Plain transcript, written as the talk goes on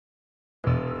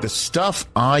The stuff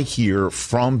I hear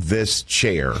from this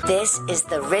chair. This is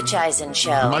the Rich Eisen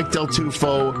Show. Mike Del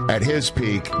Tufo at his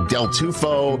peak. Del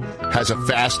Tufo has a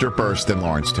faster burst than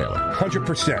Lawrence Taylor.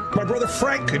 100%. My brother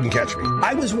Frank couldn't catch me.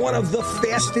 I was one of the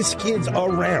fastest kids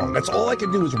around. That's all I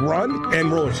could do was run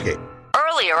and roller skate.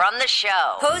 Earlier on the show,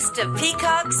 host of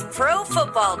Peacock's Pro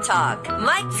Football Talk,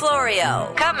 Mike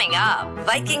Florio. Coming up,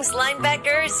 Vikings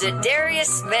linebacker Za'Darius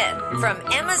Smith from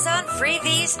Amazon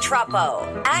Freebies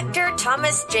Troppo. Actor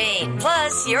Thomas Jane.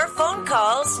 Plus your phone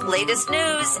calls, latest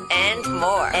news, and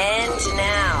more. And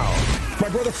now, my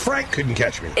brother Frank couldn't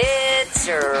catch me. it's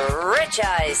Rich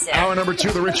Eisen. Hour number 2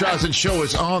 of the Rich Eisen Show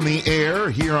is on the air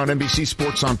here on NBC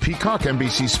Sports on Peacock,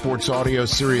 NBC Sports Audio,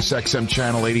 Sirius XM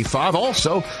Channel 85.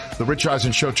 Also, the Rich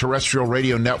Eisen Show terrestrial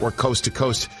radio network coast to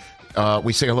coast.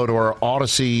 We say hello to our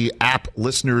Odyssey app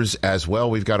listeners as well.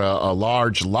 We've got a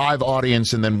large live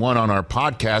audience and then one on our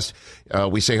podcast.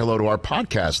 We say hello to our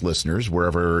podcast listeners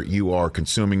wherever you are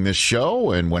consuming this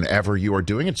show and whenever you are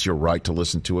doing it. It's your right to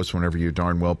listen to us whenever you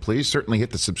darn well please. Certainly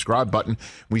hit the subscribe button.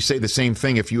 We say the same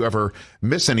thing if you ever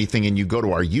miss anything and you go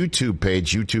to our YouTube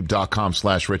page,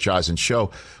 youtube.com/Rich Eisen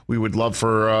Show. We would love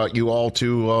for you all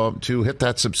to hit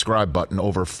that subscribe button.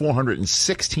 Over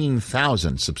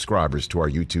 416,000 subscribers to our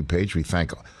YouTube page. We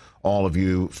thank all of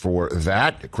you for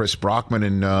that. Chris Brockman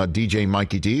and DJ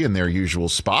Mikey D in their usual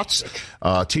spots.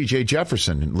 TJ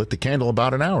Jefferson lit the candle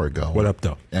about an hour ago. What up,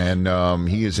 though? And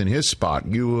he is in his spot.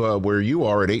 You where you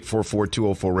are at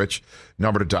 844-204-RICH,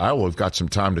 number to dial. We've got some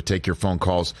time to take your phone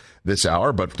calls this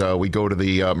hour, but we go to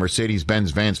the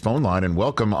Mercedes-Benz Vans phone line and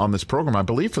welcome on this program, I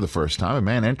believe for the first time, a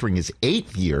man entering his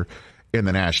 8th year in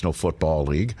the National Football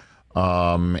League.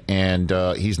 And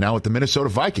he's now at the Minnesota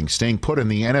Vikings, staying put in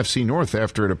the NFC North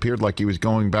after it appeared like he was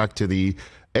going back to the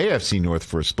AFC North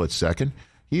for a split second.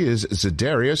 He is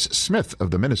Za'Darius Smith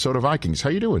of the Minnesota Vikings. How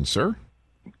you doing, sir?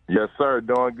 Yes, sir.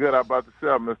 Doing good. How about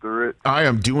yourself, Mr. Rich? I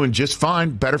am doing just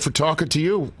fine. Better for talking to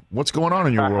you. What's going on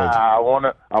in your world? I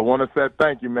wanna say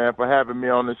thank you, man, for having me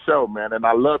on the show, man. And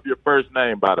I love your first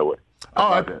name, by the way.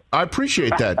 I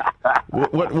appreciate that.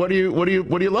 What do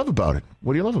you love about it?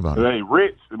 What do you love about it? Hey,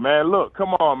 Rich, man, look,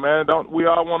 come on, man. Don't we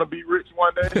all want to be rich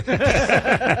one day?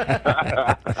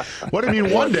 What do you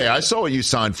mean one day? I saw what you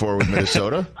signed for with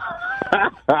Minnesota.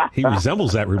 He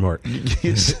resembles that remark.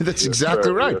 That's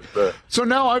exactly right. Yes, so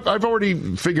now I've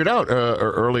already figured out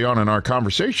early on in our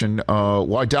conversation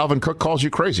why Dalvin Cook calls you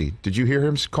crazy. Did you hear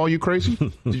him call you crazy?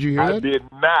 Did you hear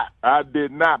that? I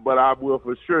did not, but I will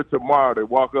for sure tomorrow to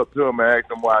walk up to him and ask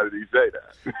him why did he say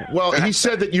that. Well, he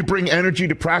said that you bring energy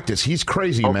to practice. He's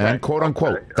crazy, man, quote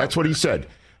unquote. Okay. That's what he said.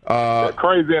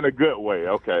 Crazy in a good way.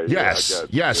 Okay.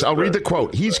 Yes. I'll read the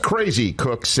quote. He's crazy,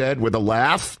 Cook said with a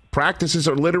laugh. Practices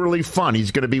are literally fun.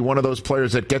 He's going to be one of those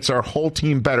players that gets our whole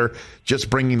team better just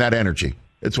bringing that energy.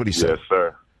 That's what he said.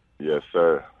 Yes,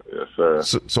 sir.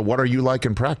 So what are you like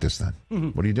in practice then? Mm-hmm.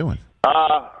 What are you doing?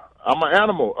 I'm an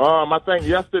animal. I think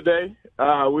yesterday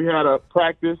we had a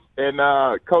practice, and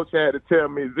Coach had to tell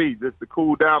me, Z, just to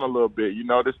cool down a little bit. You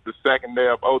know, this is the second day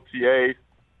of OTAs,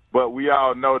 but we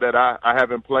all know that I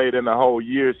haven't played in a whole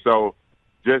year, so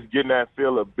just getting that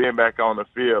feel of being back on the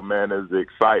field, man, is the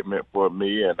excitement for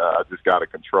me, and I just got to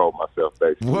control myself,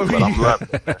 basically. But I'm loving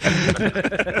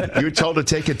it. You were told to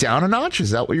take it down a notch?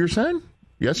 Is that what you're saying?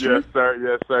 Yesterday?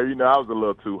 Yes, sir. You know, I was a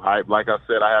little too hyped. Like I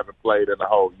said, I haven't played in a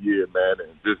whole year, man,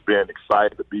 and just being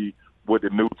excited to be with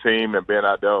the new team and being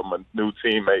out there with my new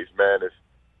teammates, man, it's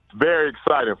very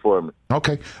exciting for me.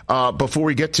 Okay. Before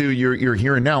we get to your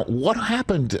here and now, what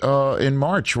happened in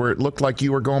March where it looked like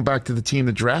you were going back to the team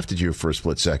that drafted you for a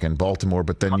split second, Baltimore,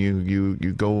 but then you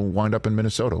go wind up in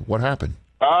Minnesota? What happened?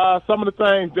 Some of the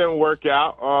things didn't work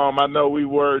out. I know we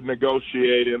were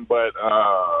negotiating, but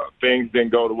things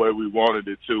didn't go the way we wanted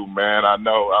it to, man. I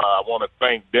know I want to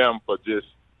thank them for just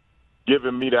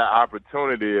giving me that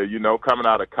opportunity, you know, coming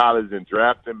out of college and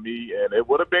drafting me. And it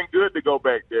would have been good to go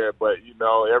back there, but, you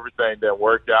know, everything didn't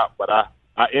work out. But I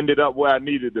ended up where I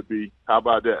needed to be. How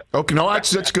about that? Okay, no,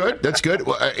 that's good. That's good.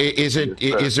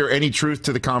 Is there any truth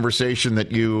to the conversation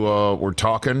that you were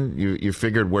talking? You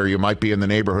figured where you might be in the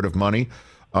neighborhood of money,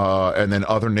 and then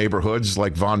other neighborhoods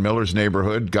like Von Miller's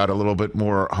neighborhood got a little bit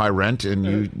more high rent,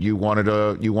 and you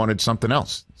wanted something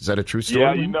else. Is that a true story?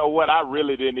 Yeah, you know what? I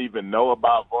really didn't even know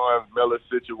about Von Miller's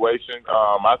situation.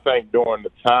 I think during the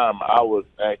time I was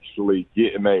actually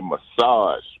getting a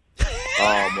massage.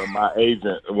 When my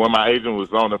agent was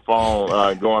on the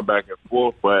phone going back and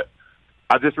forth, but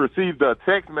I just received a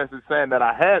text message saying that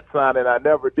I had signed and I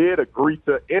never did agree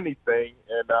to anything,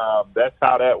 and that's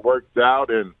how that worked out.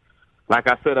 And like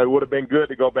I said, it would have been good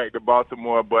to go back to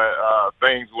Baltimore, but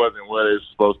things wasn't where they were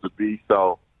supposed to be.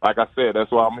 So like I said,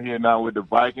 that's why I'm here now with the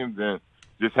Vikings, and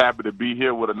just happy to be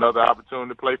here with another opportunity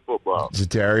to play football.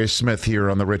 Za'Darius Smith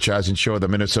here on the Rich Eisen Show, the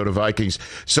Minnesota Vikings.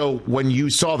 So when you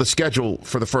saw the schedule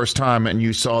for the first time and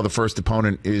you saw the first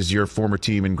opponent is your former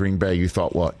team in Green Bay, you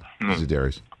thought what,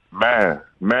 Za'Darius?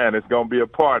 Man, it's going to be a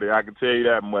party. I can tell you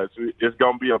that much. It's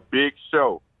going to be a big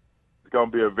show. It's going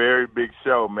to be a very big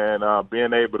show, man.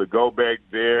 Being able to go back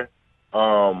there,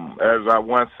 as I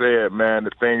once said, man,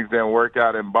 the things didn't work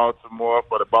out in Baltimore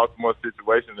for the Baltimore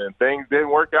situation, and things didn't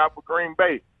work out for Green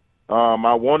Bay.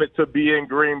 I wanted to be in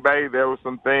Green Bay. There were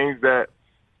some things that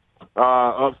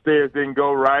upstairs didn't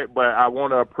go right, but I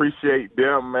want to appreciate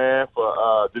them, man,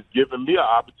 for just giving me an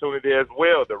opportunity as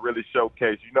well to really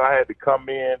showcase. You know, I had to come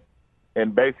in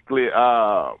and basically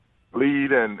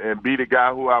lead and be the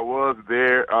guy who I was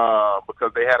there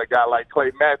because they had a guy like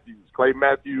Clay Matthews. Clay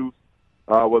Matthews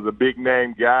was a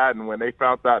big-name guy, and when they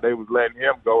found out they was letting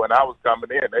him go and I was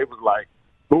coming in, they was like,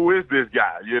 who is this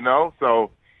guy, you know?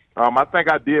 So I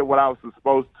think I did what I was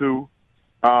supposed to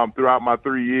throughout my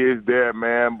 3 years there,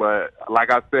 man. But like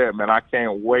I said, man, I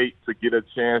can't wait to get a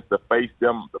chance to face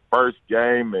them the first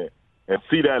game and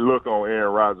see that look on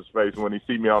Aaron Rodgers' face when he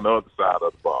see me on the other side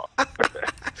of the ball.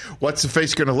 What's the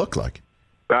face going to look like?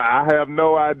 I have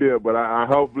no idea, but I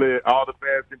hopefully all the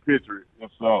fans can picture it.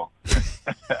 If so.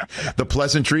 The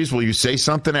pleasantries. Will you say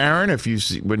something, Aaron? If you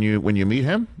see, when you meet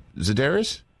him,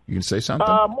 Za'Darius, you can say something.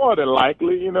 More than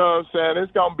likely, you know what I'm saying.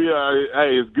 It's gonna be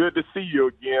hey, it's good to see you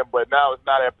again, but now it's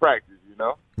not at practice, you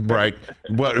know. Right.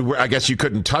 Well, I guess you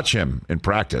couldn't touch him in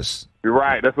practice. You're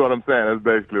right. That's what I'm saying. That's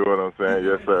basically what I'm saying.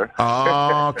 Yes, sir.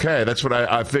 Okay, that's what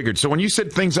I figured. So when you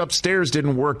said things upstairs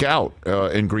didn't work out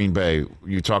in Green Bay,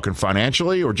 you talking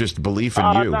financially or just belief in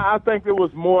you? No, I think it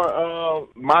was more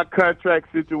my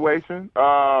contract situation,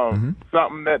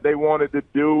 something that they wanted to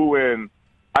do, and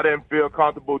I didn't feel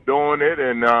comfortable doing it.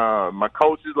 And my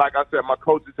coaches, like I said, my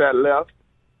coaches had left.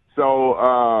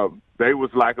 So they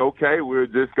was like, okay, we're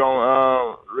just going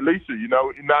to release you. You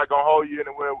know, you're not going to hold you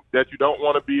anywhere that you don't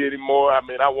want to be anymore. I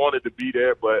mean, I wanted to be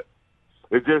there, but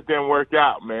it just didn't work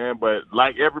out, man. But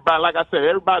like everybody, like I said,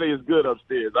 everybody is good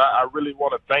upstairs. I really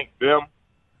want to thank them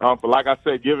for, like I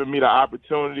said, giving me the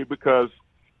opportunity, because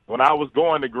when I was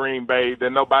going to Green Bay,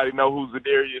 then nobody know who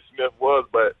Za'Darius Smith was,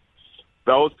 but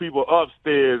those people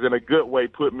upstairs in a good way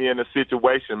put me in a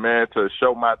situation, man, to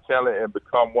show my talent and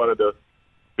become one of the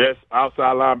best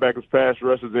outside linebackers, pass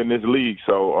rushers in this league.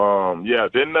 So,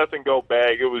 didn't nothing go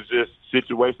bad. It was just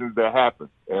situations that happened.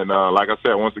 And like I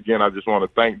said, once again, I just want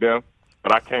to thank them.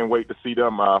 But I can't wait to see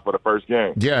them for the first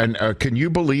game. Yeah, and can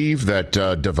you believe that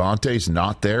Devontae's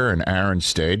not there and Aaron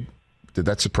stayed? Did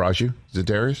that surprise you,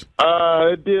 Za'Darius?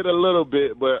 It did a little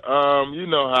bit, but you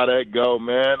know how that go,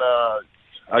 man.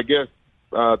 I guess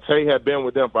Tay had been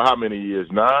with them for how many years?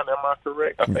 9, am I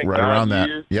correct? I think right around 9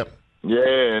 years. That. Yep.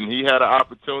 Yeah, and he had an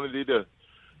opportunity to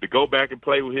go back and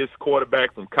play with his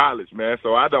quarterback from college, man.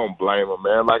 So I don't blame him,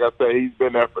 man. Like I said, he's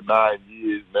been there for 9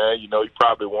 years, man. You know, he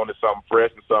probably wanted something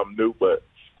fresh and something new, but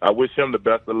I wish him the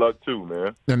best of luck too,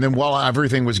 man. And then while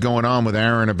everything was going on with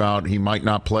Aaron about he might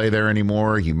not play there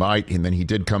anymore, he might, and then he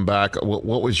did come back.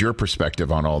 What was your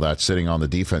perspective on all that, sitting on the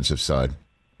defensive side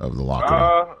of the locker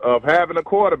room? Of having a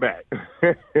quarterback,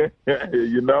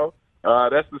 you know.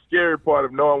 That's the scary part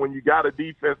of knowing when you got a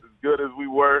defense as good as we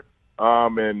were,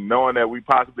 and knowing that we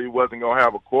possibly wasn't going to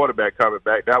have a quarterback coming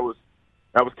back. That was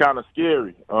kind of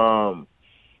scary.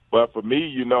 But for me,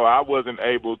 you know, I wasn't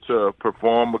able to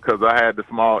perform because I had the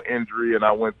small injury and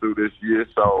I went through this year.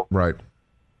 So, right,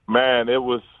 man, it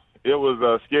was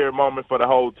a scary moment for the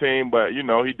whole team. But you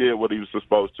know, he did what he was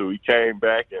supposed to. He came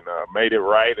back and made it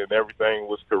right, and everything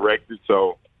was corrected.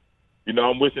 So, you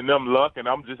know, I'm wishing them luck, and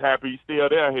I'm just happy he's still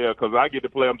there here because I get to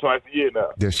play him twice a year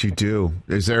now. Yes, you do.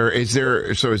 So is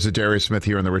Za'Darius Smith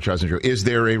here on the Rich Eisen Show. Is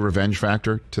there a revenge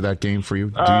factor to that game for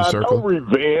you? Do you circle? No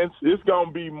revenge. It's going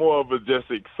to be more of a just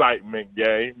excitement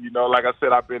game. You know, like I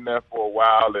said, I've been there for a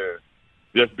while, and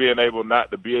just being able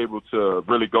not to be able to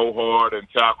really go hard and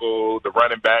tackle the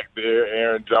running back there,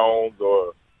 Aaron Jones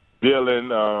or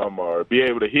Dillon, or be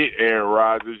able to hit Aaron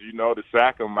Rodgers, you know, to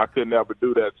sack him. I couldn't ever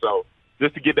do that. So,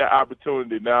 just to get that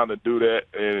opportunity now to do that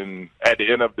and at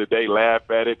the end of the day laugh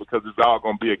at it, because it's all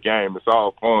going to be a game. It's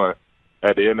all fun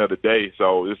at the end of the day.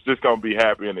 So it's just going to be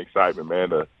happy and excitement, man,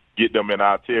 to get them in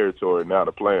our territory now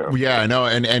to play them. Yeah, I know.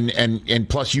 And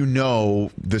plus, you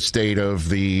know, the state of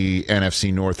the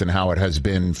NFC North and how it has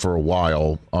been for a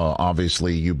while.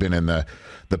 Obviously, you've been in the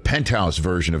penthouse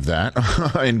version of that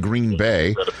in Green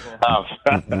Bay,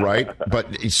 right?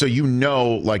 But so you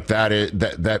know, like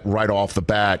that right off the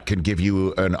bat can give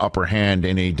you an upper hand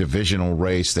in a divisional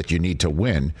race that you need to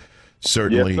win.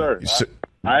 Certainly, yes, sir.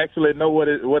 I actually know what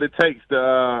it takes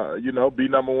to be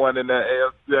number one in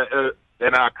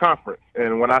in our conference.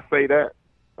 And when I say that,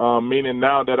 meaning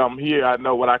now that I'm here, I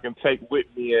know what I can take with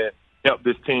me and help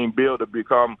this team build to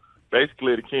become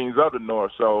basically the kings of the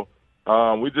North. So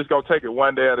we just going to take it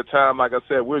one day at a time. Like I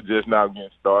said, we're just now getting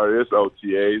started. It's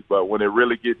OTAs. But when it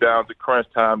really get down to crunch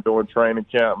time during training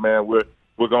camp, man,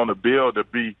 we're going to build to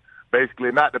be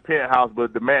basically not the penthouse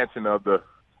but the mansion of the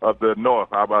North.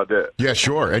 How about that? Yeah,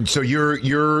 sure. And so you're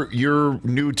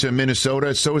new to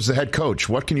Minnesota. So is the head coach.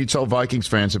 What can you tell Vikings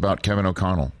fans about Kevin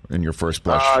O'Connell in your first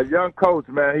blush? Young coach,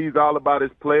 man. He's all about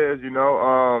his players.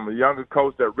 A younger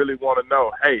coach that really want to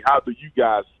know, hey, how do you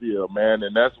guys feel, man?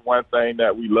 And that's one thing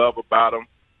that we love about him,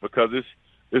 because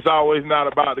it's always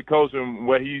not about the coach and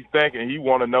what he's thinking. He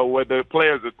want to know what the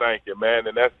players are thinking, man.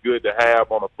 And that's good to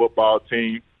have on a football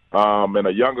team. And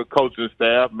a younger coaching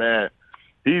staff, man.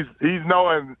 He's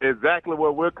knowing exactly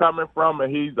where we're coming from,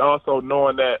 and he's also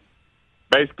knowing that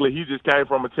basically he just came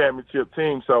from a championship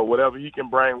team. So whatever he can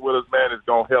bring with us, man, is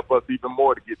going to help us even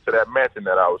more to get to that mansion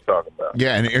that I was talking about.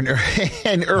 Yeah,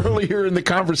 and earlier in the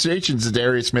conversation,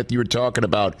 Za'Darius Smith, you were talking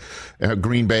about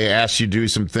Green Bay asked you to do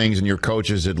some things, and your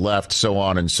coaches had left, so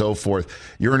on and so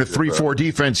forth. You're in a 3-4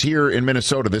 defense here in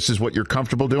Minnesota. This is what you're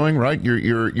comfortable doing, right?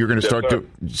 You're going to start to.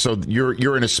 So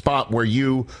you're in a spot where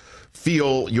you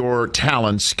feel your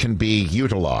talents can be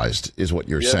utilized, is what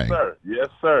you're saying. Yes,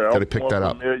 sir. Got to pick that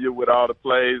up. I'm familiar with all the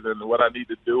plays and what I need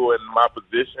to do in my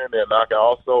position, and I can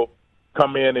also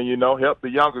come in and, help the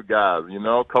younger guys.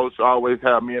 Coach always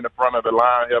have me in the front of the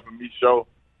line, helping me show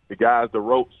the guys the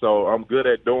ropes. So I'm good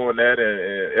at doing that,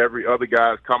 and every other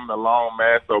guy's coming along,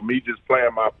 man. So me just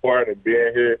playing my part and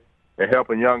being here and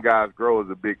helping young guys grow is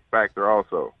a big factor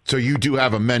also. So you do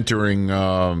have a mentoring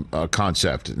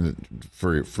concept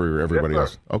for everybody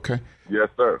else? Okay. Yes,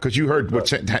 sir. Because you heard what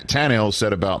Tannehill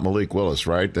said about Malik Willis,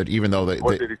 right? That even though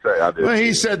what did he say? I did. Well,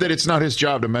 he said that it's not his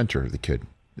job to mentor the kid,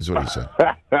 is what he said.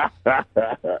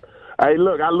 Hey,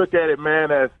 look, I look at it, man,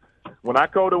 as when I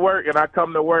go to work and I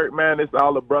come to work, man, it's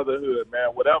all a brotherhood, man.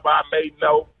 Whatever I may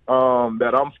know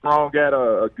that I'm strong at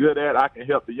or good at, I can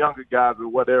help the younger guys with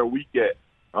what they're weak at.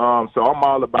 So I'm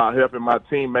all about helping my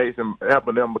teammates and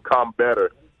helping them become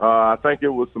better. I think it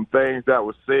was some things that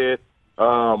were said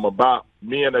about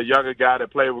me and a younger guy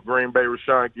that played with Green Bay,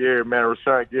 Rashawn Gary. Man,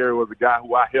 Rashawn Gary was a guy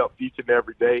who I helped each and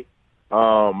every day.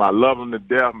 I love him to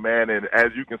death, man. And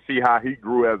as you can see how he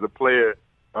grew as a player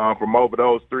from over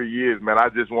those 3 years, man, I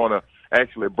just want to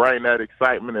actually bring that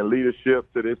excitement and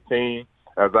leadership to this team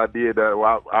as I did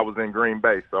while I was in Green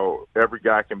Bay. So every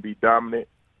guy can be dominant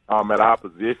at our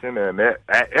position and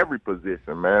at every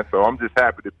position, man. So I'm just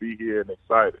happy to be here and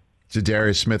excited.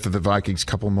 Za'Darius Smith of the Vikings,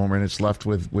 couple more minutes left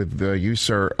with you,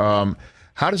 sir.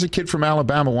 How does a kid from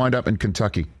Alabama wind up in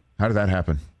Kentucky? How did that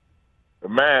happen?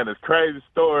 Man, it's a crazy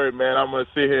story, man. I'm going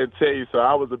to sit here and tell you. So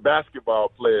I was a basketball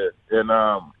player, and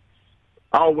I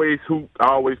always hooped.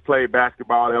 I always played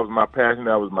basketball. That was my passion.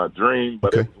 That was my dream.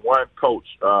 But it was one coach,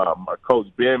 my coach,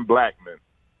 Ben Blackman.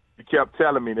 He kept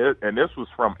telling me this, and this was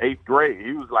from 8th grade.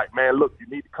 He was like, man, look, you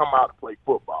need to come out and play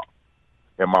football.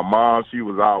 And my mom, she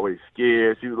was always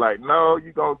scared. She was like, no,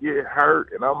 you're going to get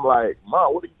hurt. And I'm like,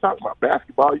 Mom, what are you talking about?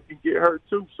 Basketball, you can get hurt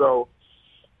too. So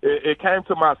it came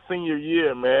to my senior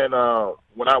year, man,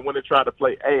 when I went and tried to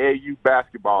play AAU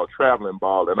basketball, traveling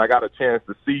ball, and I got a chance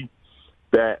to see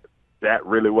that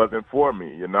really wasn't for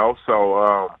me,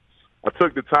 So I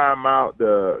took the time out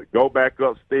to go back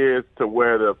upstairs to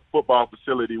where the football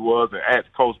facility was and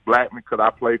asked Coach Blackman could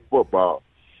I play football.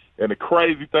 And the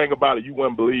crazy thing about it, you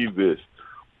wouldn't believe this.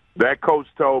 That coach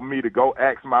told me to go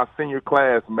ask my senior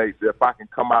classmates if I can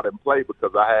come out and play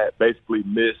because I had basically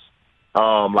missed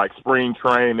like spring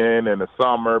training and the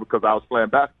summer because I was playing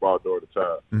basketball during the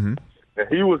time. Mm-hmm. And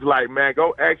he was like, man,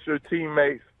 go ask your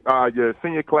teammates, your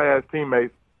senior class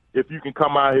teammates, if you can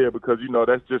come out here because,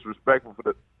 that's disrespectful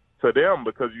to them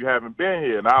because you haven't been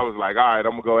here. And I was like, all right,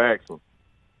 I'm going to go ask them.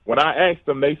 When I asked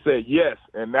them, they said yes,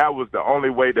 and that was the only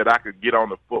way that I could get on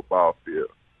the football field.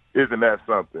 Isn't that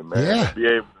something, man? Yeah. To be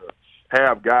able to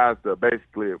have guys to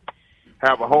basically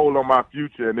have a hold on my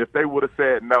future. And if they would have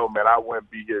said no, man, I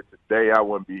wouldn't be here today. I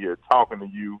wouldn't be here talking to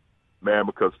you, man,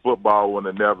 because football would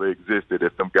have never existed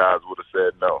if them guys would have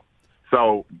said no.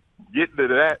 So getting to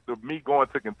that, to me going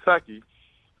to Kentucky,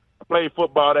 I played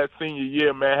football that senior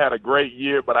year, man, had a great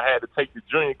year, but I had to take the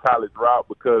junior college route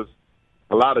because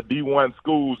a lot of D1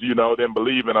 schools, didn't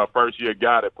believe in a first-year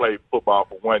guy that played football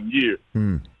for 1 year.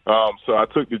 So I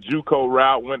took the JUCO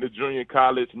route, went to junior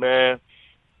college, man,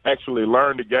 actually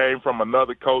learned the game from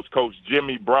another coach, Coach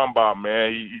Jimmy Brumbaugh,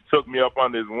 man. He took me up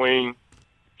under his wing,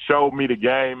 showed me the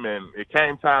game, and it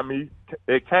came time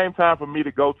it came time for me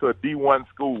to go to a D1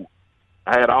 school.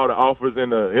 I had all the offers in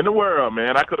the world,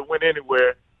 man. I could have went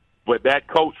anywhere, but that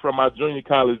coach from my junior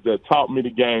college that taught me the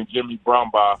game, Jimmy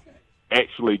Brumbaugh,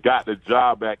 actually got the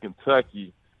job at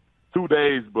Kentucky 2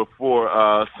 days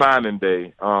before signing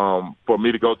day for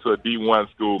me to go to a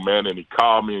D1 school, man. And he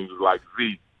called me and was like,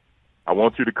 Z, I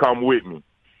want you to come with me.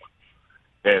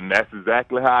 And that's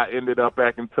exactly how I ended up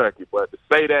at Kentucky. But to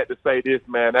say this,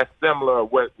 man, that's similar to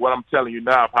what I'm telling you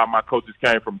now of how my coaches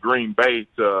came from Green Bay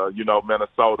to,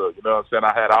 Minnesota. You know what I'm saying?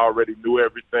 I had already knew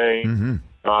everything. Mm-hmm.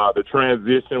 The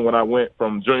transition when I went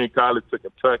from junior college to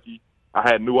Kentucky, I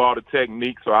had knew all the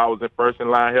techniques, so I was in first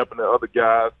in line helping the other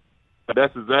guys. But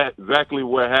that's exactly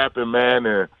what happened, man,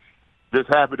 and just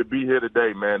happy to be here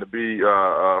today, man, to be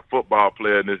a football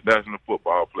player in this National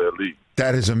Football Player League.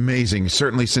 That is amazing.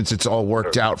 Certainly, since it's all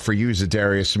worked out for you,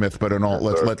 Za'Darius Smith. But in all,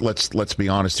 let's be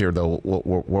honest here, though.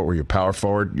 What were your power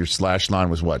forward? Your slash line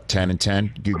was what, 10 and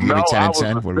 10? You give me 10 and 10. I was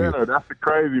a center. That's the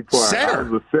crazy part. Center. I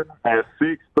was a center at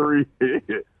 6'3".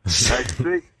 At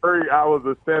 6'3", I was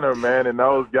a center, man. And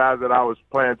those guys that I was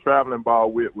playing traveling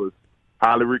ball with was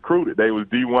highly recruited. They was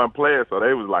D1 players, so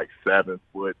they was like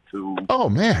 7'2". Oh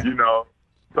man.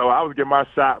 So I was getting my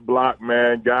shot blocked,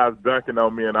 man. Guys dunking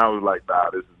on me, and I was like, nah,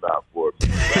 this is not for me.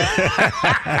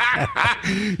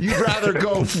 You'd rather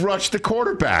go rush the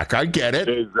quarterback. I get it.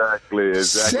 Exactly.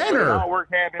 Center. It all work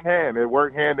hand in hand. It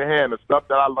worked hand in hand. The stuff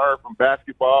that I learned from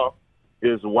basketball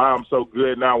is why I'm so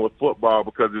good now with football,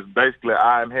 because it's basically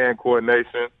eye and hand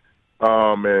coordination.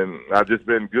 And I've just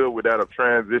been good with that, of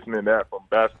transitioning that from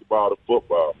basketball to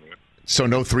football, man. So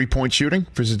no 3-point shooting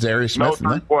for Za'Darius Smith?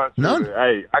 No 3-point shooting. None?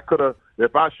 Hey, I could have.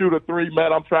 If I shoot a 3,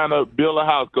 man, I'm trying to build a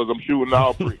house because I'm shooting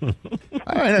all 3.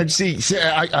 I see.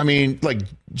 I mean, like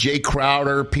Jay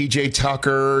Crowder, PJ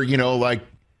Tucker, like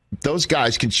those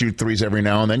guys can shoot threes every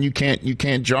now and then. You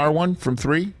can't jar one from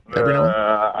 3 every now and then?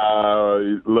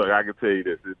 Look, I can tell you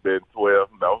this. It's been 12.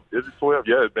 No, is it 12?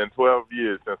 Yeah, it's been 12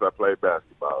 years since I played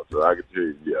basketball. So I can tell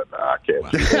you, I can't.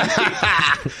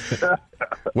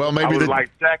 Well, maybe I was like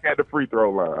Jack at the free throw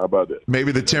line. How about that?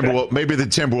 Maybe the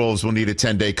Timberwolves will need a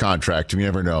 10-day contract. You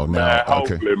never know. Man,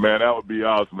 hopefully, man, that would be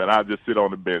awesome, man. I'll just sit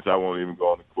on the bench. I won't even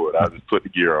go on the court. I'll just put the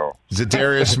gear on.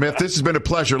 Za'Darius Smith, this has been a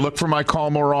pleasure. Look for my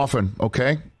call more often,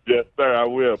 okay? Yes, sir, I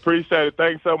will. Appreciate it.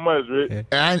 Thanks so much, Rick.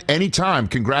 And anytime.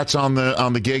 Congrats on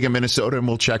the gig in Minnesota, and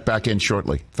we'll check back in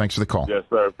shortly. Thanks for the call. Yes,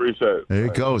 sir. Appreciate it. There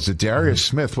you go. Za'Darius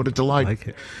Smith. What a delight. I like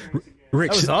it.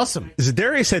 Rick, that was awesome.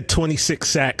 Za'Darius had 26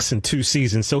 sacks in 2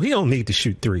 seasons, so he don't need to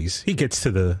shoot threes. He gets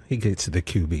to the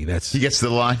QB. He gets to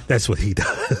the line. That's what he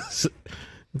does.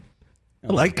 I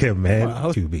like him, man.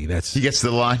 QB. He gets to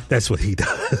the line. That's what he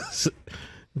does.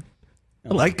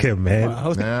 I like him, man.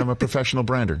 Yeah, I'm a professional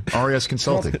brander. RES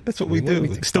Consulting. That's what we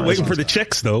do. Still waiting for the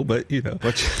checks, though, but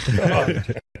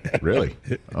Really?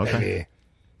 Okay.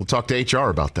 We'll talk to HR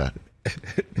about that.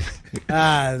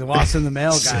 The Wasp in the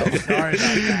mail guy. Sorry about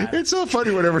that. It's so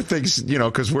funny whenever things,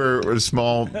 because we're a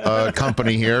small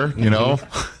company here, I'm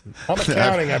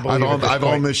accounting, I believe. I've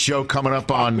owned this show coming up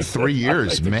on 3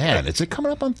 years. Man, is it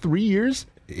coming up on 3 years?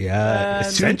 Yeah,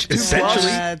 essentially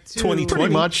 2020. Pretty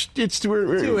much. It's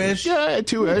 2-ish. Yeah,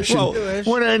 2-ish. Well,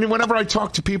 whenever I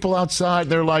talk to people outside,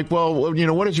 they're like, well,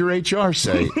 what does your HR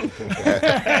say? And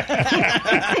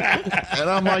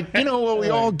I'm like, we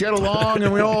all get along,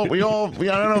 and we all I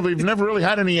don't know, we've never really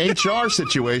had any HR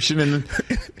situation. And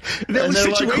that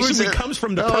situation comes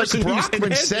from the person who's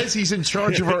Brockman says he's in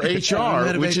charge of our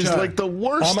HR, which is like the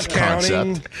worst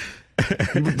concept.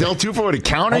 Del Tufo at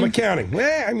accounting? I'm accounting.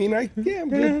 Well, I'm good.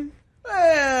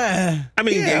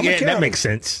 That makes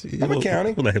sense. I'm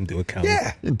accounting. We'll let him do accounting.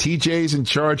 Yeah. And TJ's in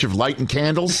charge of lighting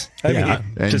candles.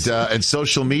 And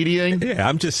social media. Yeah,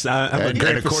 I'm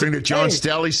according to John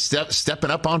Stelly,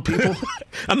 stepping up on people.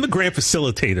 I'm the grand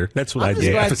facilitator. That's what I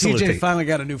do. I'm just glad TJ finally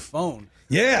got a new phone.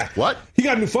 Yeah. What? He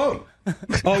got a new phone.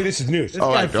 Oh, this is news.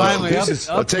 All right, finally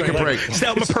take a break. It's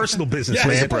not my personal business,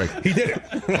 man. Take a break. He did it.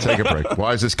 Take a break.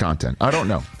 Why is this content? I don't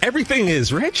know. Everything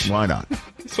is, Rich. Why not?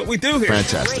 That's what we do here.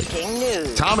 Fantastic. Breaking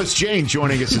news. Thomas Jane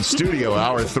joining us in studio,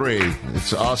 hour 3.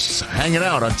 It's us hanging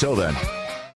out until then.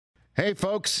 Hey,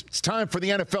 folks, it's time for the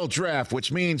NFL draft,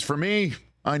 which means for me,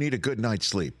 I need a good night's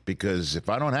sleep, because if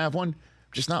I don't have one, I'm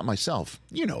just not myself.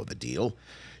 You know the deal.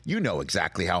 You know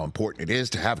exactly how important it is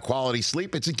to have quality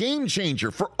sleep. It's a game changer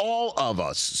for all of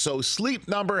us. So Sleep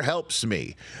Number helps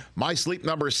me. My Sleep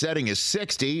Number setting is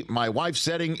 60. My wife's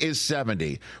setting is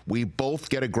 70. We both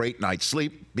get a great night's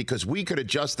sleep because we could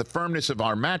adjust the firmness of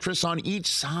our mattress on each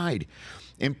side.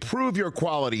 Improve your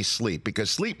quality sleep because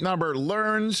Sleep Number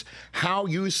learns how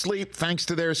you sleep thanks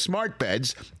to their smart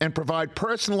beds and provide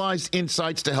personalized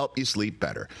insights to help you sleep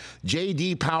better.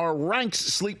 J.D. Power ranks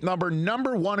Sleep Number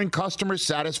 #1 in customer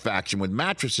satisfaction with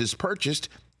mattresses purchased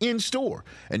in-store.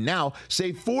 And now,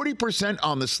 save 40%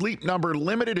 on the Sleep Number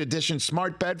limited edition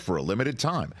smart bed for a limited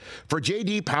time. For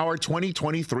J.D. Power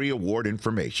 2023 award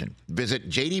information, visit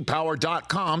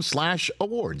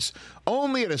jdpower.com/awards.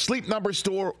 Only at a Sleep Number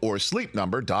store or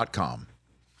sleepnumber.com.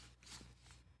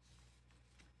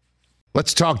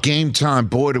 Let's talk Game Time.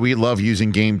 Boy, do we love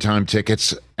using Game Time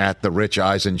tickets at the Rich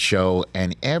Eisen Show.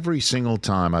 And every single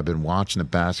time I've been watching the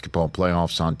basketball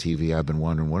playoffs on TV, I've been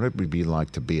wondering what it would be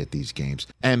like to be at these games.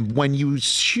 And when you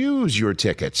choose your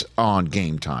tickets on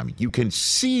Game Time, you can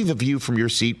see the view from your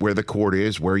seat where the court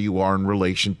is, where you are in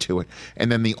relation to it.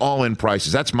 And then the all-in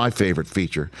prices. That's my favorite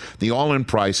feature. The all-in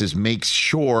prices makes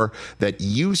sure that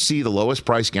you see the lowest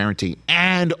price guarantee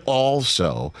and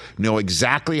also know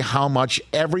exactly how much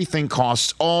everything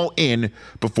costs all in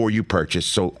before you purchase.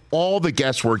 So all the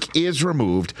guesswork is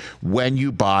removed when you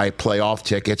buy playoff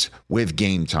tickets with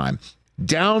Game Time.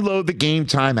 Download the Game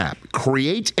Time app,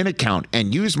 create an account,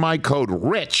 and use my code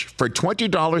RICH for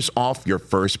 $20 off your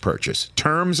first purchase.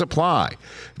 Terms apply.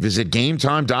 Visit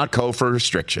GameTime.co for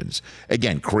restrictions.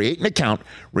 Again, create an account,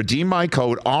 redeem my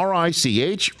code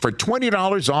RICH for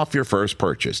 $20 off your first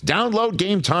purchase. Download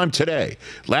Game Time today.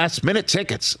 Last minute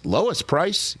tickets, lowest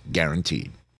price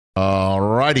guaranteed. All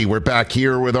righty, we're back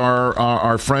here with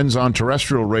our friends on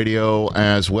terrestrial radio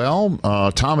as well.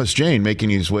 Thomas Jane making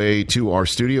his way to our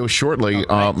studio shortly.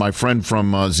 Right. My friend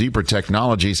from Zebra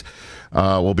Technologies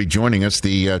will be joining us,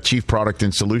 the Chief Product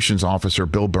and Solutions Officer,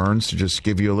 Bill Burns, to just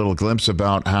give you a little glimpse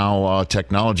about how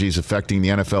technology is affecting the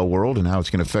NFL world and how it's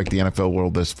going to affect the NFL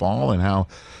world this fall and how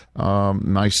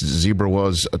nice Zebra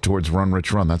was towards Run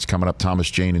Rich Run. That's coming up.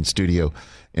 Thomas Jane in studio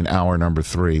in hour number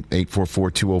 3,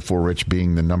 844-204-RICH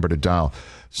being the number to dial.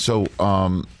 So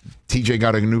TJ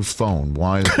got a new phone.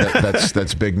 Why is that?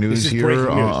 That's big news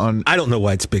here. I don't know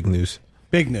why it's big news.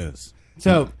 Big news.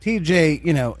 So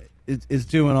TJ, is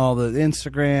doing all the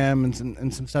Instagram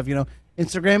and some stuff.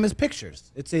 Instagram is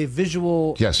pictures. It's a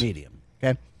visual medium.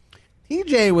 Okay.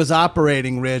 TJ was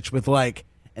operating, Rich, with like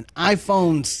an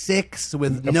iPhone 6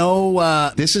 with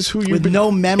no this is who with no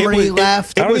memory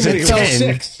left. It was a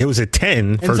 10. It was a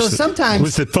 10. And so sometimes it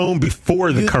was the phone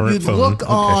before the current you'd phone. Look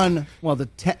on the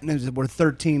 10. We're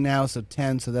 13 now, so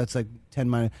 10. So that's like 10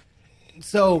 minus.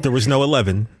 So there was no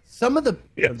 11. Some of the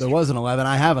there was an 11.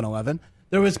 I have an 11.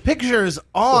 There was pictures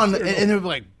on, and they were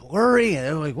like blurry, and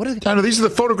they were like, "What is it?" These are the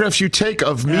photographs you take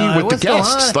of me with the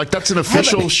guests. Like that's an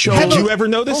official show. Did you ever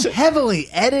notice it? Heavily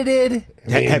edited.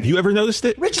 Have you ever noticed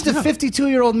it? Rich is a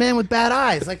 52-year-old man with bad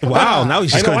eyes. Like, wow, now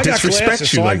he's just going to disrespect you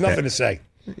so like I have nothing that. to say.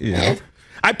 Yeah.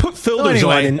 I put filters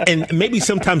on, and maybe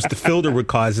sometimes the filter would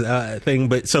cause a thing,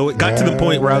 but so it got to the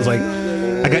point where I was like,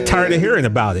 I got tired of hearing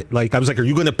about it. Like I was like, "Are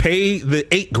you going to pay the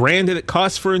 $8,000 that it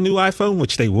costs for a new iPhone?"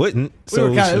 Which they wouldn't.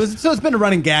 So it's been a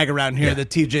running gag around here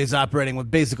that TJ's operating with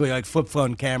basically like flip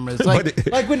phone cameras,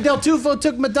 like when Del Tufo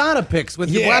took Madonna pics with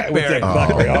the BlackBerry.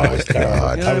 I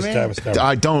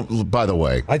don't. By the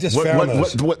way, I just found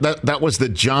that was the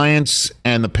Giants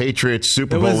and the Patriots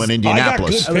Super Bowl in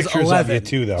Indianapolis. I got good pictures of it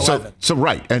too, though. So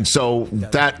right, and so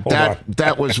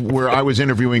that was where I was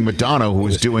interviewing Madonna, who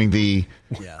was doing the.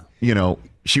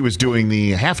 She was doing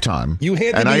the halftime. You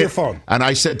handed me your phone. And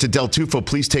I said to Del Tufo,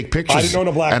 please take pictures. I didn't own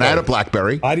a BlackBerry. And I had a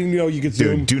BlackBerry. I didn't know you could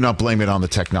zoom. Dude, do not blame it on the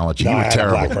technology. No, You were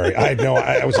terrible. I had a BlackBerry. I had no.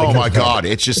 I was like, oh, my God.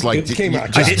 It's just like. It came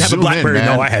out. I didn't have a BlackBerry. In,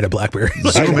 no, I had a BlackBerry.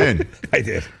 Zoom in. I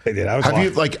did. I was Have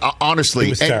you,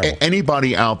 honestly,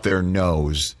 anybody out there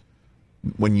knows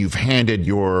when you've handed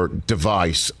your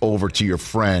device over to your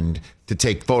friend to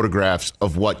take photographs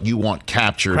of what you want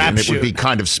captured, and it would be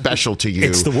kind of special to you.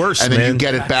 It's the worst, and then man. you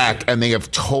get it back, and they have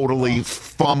totally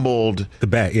fumbled the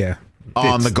bat,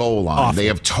 on the goal line. Awful. They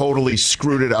have totally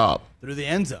screwed it up through the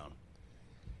end zone.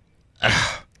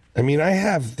 I mean, I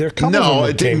have. There are a couple no, of them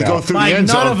it didn't go through the end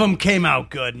zone. None of them came out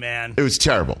good, man. It was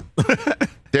terrible.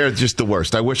 They're just the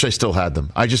worst. I wish I still had them.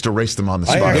 I just erased them on the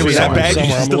spot. It was that bad. You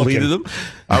just deleted them.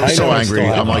 I was so angry.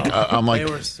 I'm like,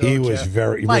 he was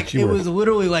very. Like it was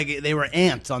literally like they were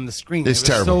ants on the screen. It's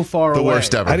terrible. So far away. The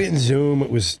worst ever. I didn't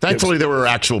zoom. Thankfully, there were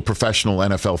actual professional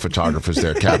NFL photographers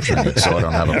there capturing it, so I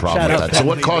don't have a problem with that. So,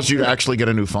 what caused you to actually get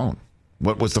a new phone?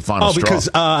 What was the final straw? Because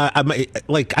I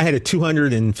had a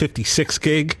 256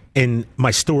 gig in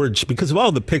my storage because of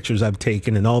all the pictures I've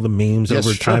taken and all the memes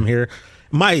over time here.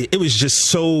 It was just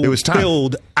so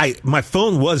filled. My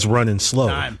phone was running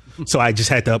slow, so I just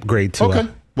had to upgrade to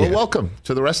Well, welcome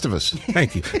to the rest of us.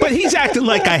 Thank you. But he's acting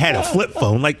like I had a flip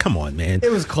phone. Like, come on, man.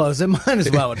 It was close. It might as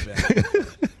well have been.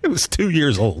 It was 2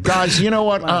 years old. Guys, you know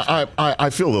what? I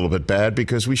feel a little bit bad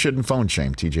because we shouldn't phone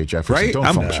shame TJ Jefferson. Right?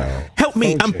 Don't phone shame. Help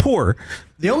me. I'm poor.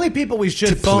 The only people we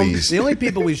should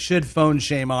phone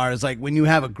shame are is like when you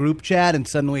have a group chat and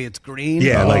suddenly it's green.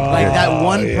 Yeah, like that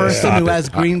one person who has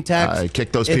green text. I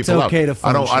kick those people okay out. To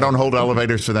phone I don't hold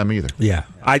elevators for them either. Yeah,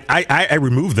 I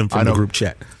removed them from the group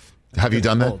chat. Have you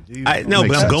done that? No,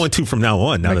 but I'm going to from now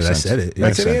on. Now that I said it,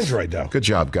 that's an Android though. Good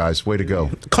job, guys. Way to go.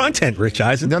 Content, Rich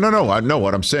Eisen. No. I know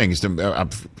what I'm saying is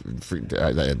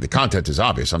the content is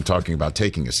obvious. I'm talking about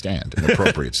taking a stand, an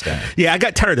appropriate stand. Yeah, I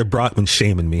got tired of Brockman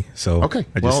shaming me. So okay.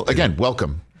 Well, again,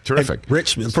 welcome. Terrific. And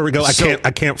Rich, before we go, I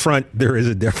can't front. There is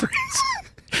a difference.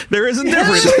 There is a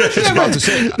difference.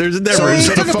 There's a difference.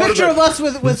 So he took a picture of us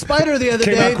with Spider the other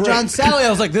day, John Sally. I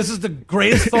was like, this is the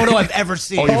greatest photo I've ever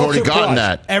seen. Oh, you've already gotten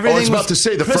that. Everything I was about to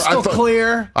say crystal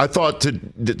clear. I thought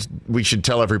we should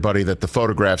tell everybody that the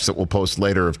photographs that we'll post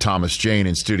later of Thomas Jane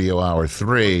in Studio Hour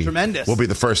 3 will be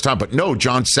the first time. But no,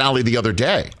 John Sally the other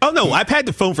day. Oh, no, I've had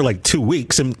the phone for like 2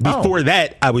 weeks. And before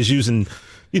that, I was using,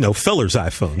 Feller's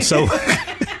iPhone. So,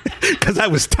 because I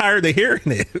was tired of hearing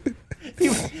it.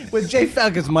 With Jay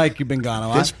Falcon's mic, you've been gone a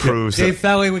lot. This proves Jay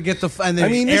Falcon would get and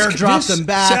then airdrop them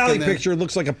back. Sally picture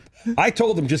looks like I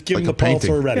told him just give him the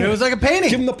Pulitzer already. It was like a painting.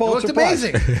 Give him the Pulitzer. It looked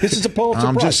amazing. This is a Pulitzer.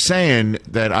 I'm just saying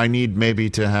that I need maybe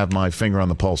to have my finger on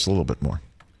the pulse a little bit more.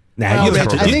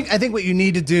 I think what you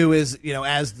need to do is,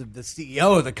 as the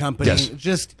CEO of the company,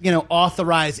 just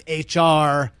authorize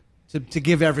HR to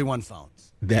give everyone phones.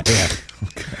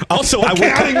 Also,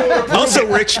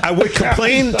 Rich, I would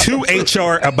complain to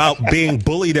HR about being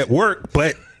bullied at work,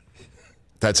 but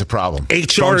that's a problem.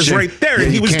 HR is right there,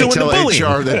 and he was doing the bullying.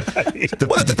 HR that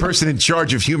the person in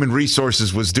charge of human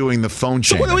resources was doing the phone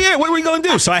shaming. So what are we going to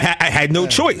do? So I had no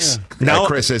choice. Yeah. Now,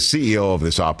 Chris, as CEO of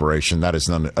this operation, that is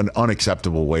an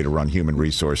unacceptable way to run human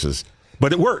resources.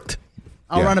 But it worked.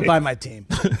 I'll run it by my team.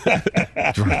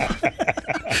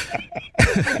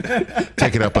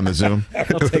 Take it up on the Zoom.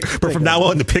 But from now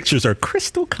on, the pictures are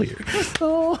crystal clear.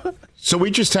 So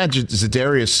we just had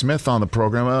Za'Darius Smith on the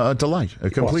program. A delight. A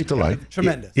complete delight.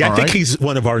 Tremendous. Yeah, I think he's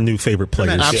one of our new favorite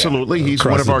players. Absolutely. He's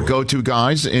one of our go-to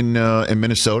guys in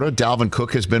Minnesota. Dalvin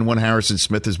Cook has been one. Harrison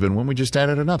Smith has been one. We just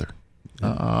added another.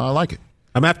 I like it.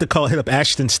 I'm going to have to hit up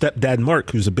Ashton's stepdad,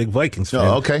 Mark, who's a big Vikings fan.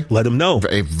 Oh, okay. Let him know.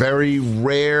 A very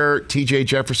rare T.J.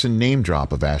 Jefferson name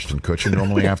drop of Ashton Kutcher. You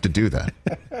normally have to do that.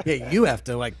 Yeah, you have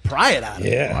to, pry it out of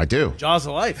him. Yeah, I do. Jaws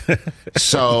of life.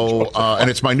 So, and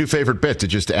it's my new favorite bit to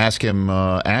just ask him,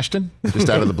 Ashton, just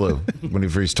out of the blue,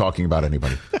 whenever he's talking about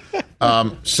anybody.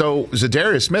 So,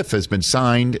 Za'Darius Smith has been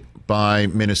signed by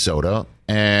Minnesota,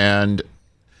 and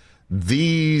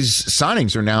these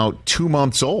signings are now 2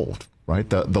 months old. Right,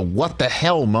 the what the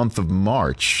hell month of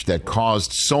March that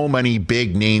caused so many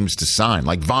big names to sign,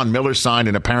 like Von Miller signed,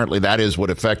 and apparently that is what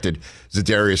affected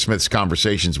Za'Darius Smith's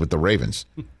conversations with the Ravens.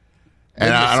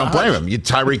 And I don't blame him.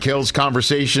 Tyreek Hill's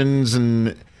conversations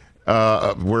and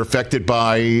were affected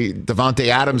by Devontae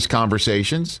Adams'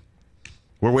 conversations.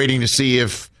 We're waiting to see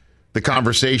if the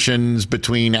conversations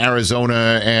between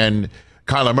Arizona and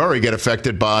Kyler Murray get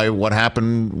affected by what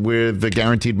happened with the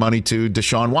guaranteed money to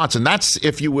Deshaun Watson. That's,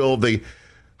 if you will, the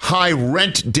high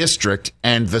rent district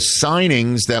and the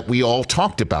signings that we all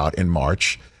talked about in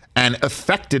March and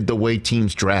affected the way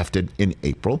teams drafted in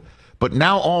April. But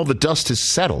now all the dust has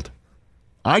settled.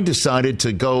 I decided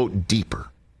to go deeper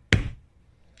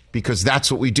because that's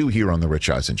what we do here on the Rich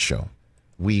Eisen Show.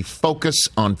 We focus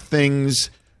on things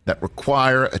that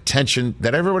require attention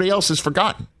that everybody else has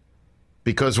forgotten.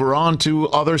 Because we're on to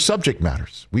other subject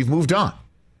matters. We've moved on.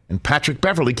 And Patrick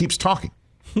Beverley keeps talking.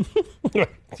 To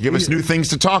give us new things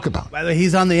to talk about. By the way,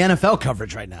 he's on the NFL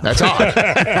coverage right now. That's odd.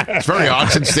 It's very odd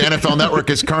since the NFL Network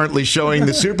is currently showing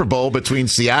the Super Bowl between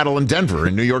Seattle and Denver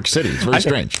in New York City. It's very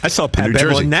strange. I saw Pat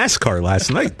Beverley in NASCAR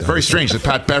last night, though. Very strange that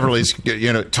Pat Beverley's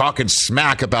talking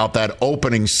smack about that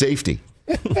opening safety.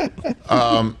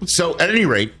 So at any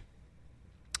rate,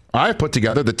 I've put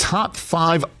together the top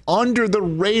 5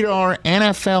 under-the-radar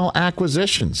NFL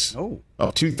acquisitions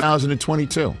of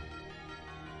 2022.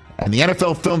 And the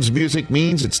NFL Films music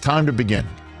means it's time to begin.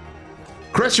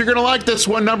 Chris, you're going to like this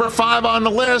one. Number 5 on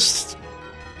the list.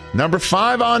 Number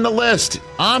 5 on the list.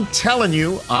 I'm telling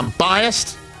you, I'm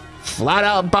biased, flat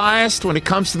out biased when it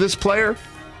comes to this player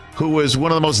who was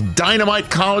one of the most dynamite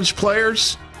college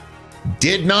players.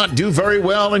 Did not do very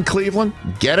well in Cleveland.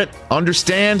 Get it?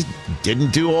 Understand?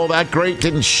 Didn't do all that great.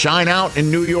 Didn't shine out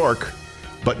in New York.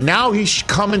 But now he's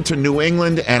coming to New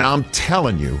England, and I'm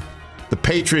telling you, the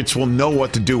Patriots will know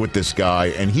what to do with this guy,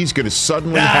 and he's going to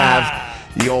suddenly have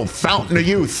The old fountain of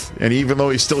youth. And even though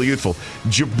he's still youthful,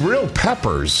 Jabril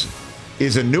Peppers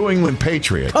is a New England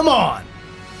Patriot. Come on.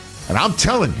 And I'm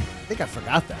telling you. I think I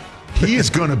forgot that. He is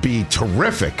going to be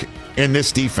terrific in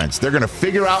this defense. They're going to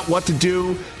figure out what to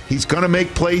do. He's going to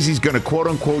make plays. He's going to,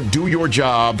 quote-unquote, do your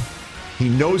job. He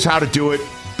knows how to do it.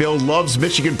 Bill loves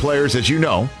Michigan players, as you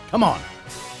know. Come on.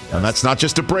 And that's not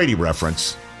just a Brady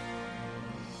reference.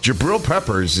 Jabril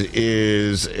Peppers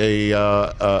is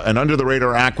an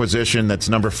under-the-radar acquisition that's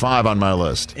number 5 on my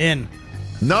list. In.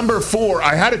 Number 4,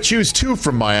 I had to choose 2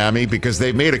 from Miami because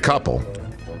they made a couple.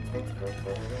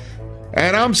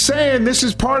 And I'm saying this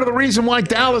is part of the reason why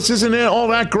Dallas isn't all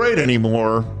that great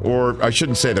anymore. Or I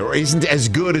shouldn't say that, or isn't as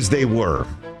good as they were.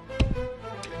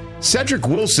 Cedrick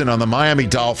Wilson on the Miami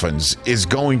Dolphins is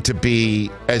going to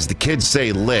be, as the kids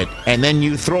say, lit. And then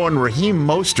you throw in Raheem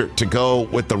Mostert to go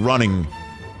with the running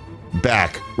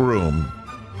back room.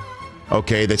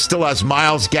 Okay, that still has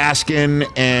Myles Gaskin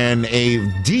and a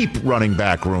deep running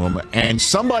back room. And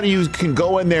somebody who can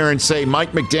go in there and say,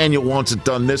 Mike McDaniel wants it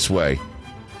done this way.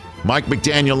 Mike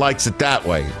McDaniel likes it that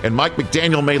way. And Mike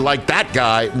McDaniel may like that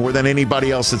guy more than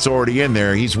anybody else that's already in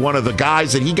there. He's one of the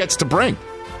guys that he gets to bring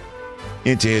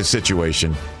into his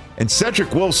situation. And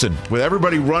Cedrick Wilson, with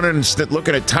everybody running and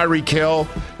looking at Tyreek Hill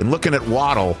and looking at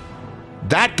Waddle,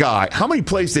 that guy, how many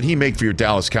plays did he make for your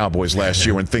Dallas Cowboys last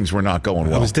year when things were not going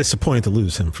well? I was disappointed to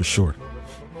lose him, for sure.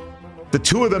 The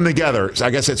two of them together,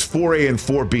 I guess it's 4A and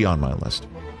 4B on my list.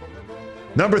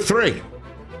 Number 3.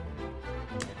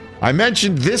 I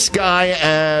mentioned this guy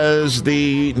as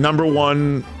the number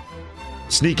 1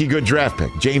 sneaky good draft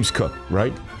pick, James Cook,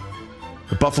 right?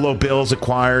 The Buffalo Bills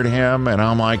acquired him, and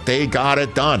I'm like, they got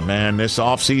it done, man, this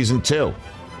offseason too.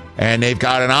 And they've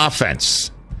got an offense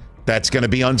that's going to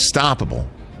be unstoppable.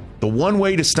 The one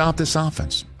way to stop this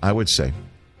offense, I would say,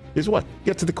 is what?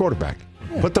 Get to the quarterback.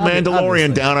 Yeah, put the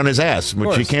Mandalorian down on his ass,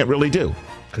 which you can't really do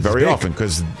very often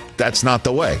because that's not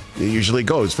the way it usually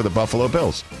goes for the Buffalo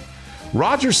Bills.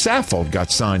 Rodgers Saffold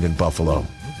got signed in Buffalo.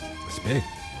 That's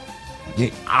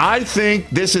big. I think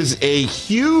this is a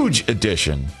huge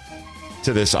addition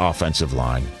to this offensive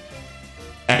line,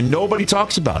 and nobody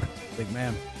talks about it. Big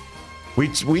man.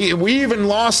 We even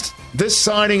lost this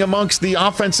signing amongst the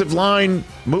offensive line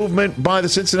movement by the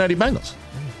Cincinnati Bengals.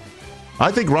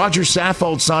 I think Rodgers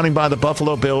Saffold signing by the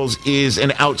Buffalo Bills is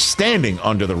an outstanding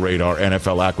under-the-radar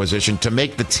NFL acquisition to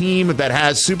make the team that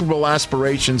has Super Bowl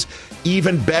aspirations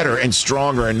even better and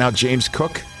stronger. And now James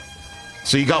Cook.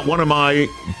 So you got one of my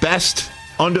best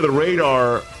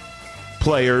under-the-radar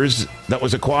players that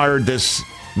was acquired this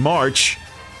March,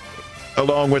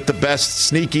 along with the best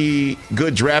sneaky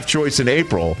good draft choice in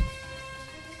April.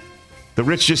 The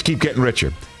rich just keep getting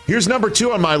richer. Here's number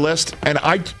 2 on my list, and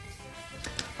I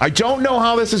don't know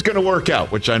how this is going to work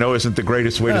out, which I know isn't the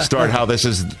greatest way to start how this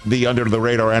is the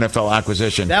under-the-radar NFL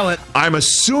acquisition. I'm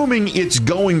assuming it's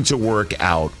going to work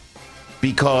out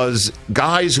because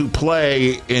guys who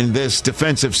play in this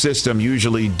defensive system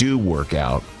usually do work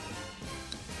out.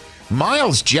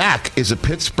 Myles Jack is a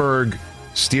Pittsburgh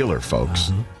Steeler,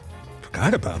 folks.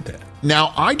 Forgot about that.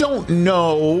 Now, I don't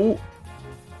know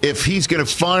if he's going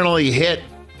to finally hit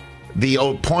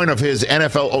the point of his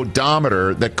NFL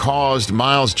odometer that caused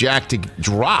Myles Jack to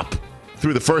drop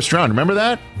through the first round. Remember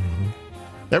that?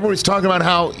 Everybody's talking about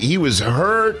how he was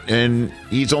hurt and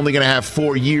he's only going to have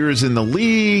 4 years in the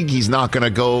league. He's not going to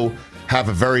go have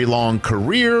a very long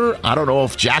career. I don't know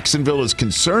if Jacksonville is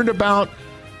concerned about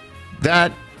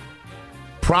that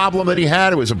problem that he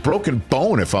had. It was a broken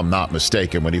bone, if I'm not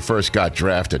mistaken, when he first got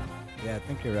drafted. Yeah, I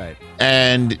think you're right.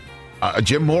 And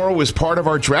Jim Morrow was part of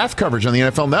our draft coverage on the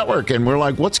NFL Network, and we're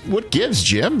like, what gives,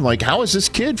 Jim? Like, how is this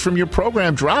kid from your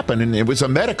program dropping? And it was a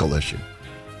medical issue.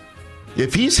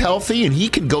 If he's healthy and he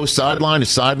can go sideline to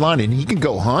sideline and he can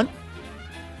go hunt,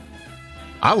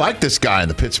 I like this guy in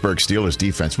the Pittsburgh Steelers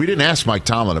defense. We didn't ask Mike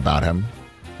Tomlin about him.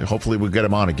 Hopefully we'll get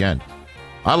him on again.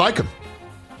 I like him.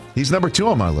 He's number 2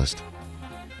 on my list.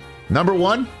 Number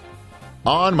 1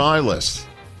 on my list,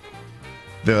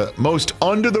 the most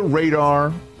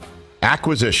under-the-radar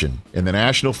acquisition in the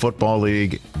National Football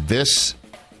League this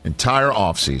entire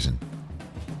offseason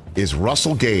is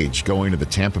Russell Gage going to the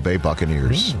Tampa Bay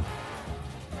Buccaneers.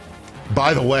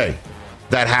 By the way,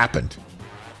 that happened.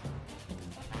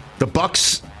 The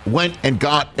Bucs went and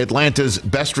got Atlanta's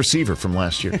best receiver from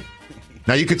last year.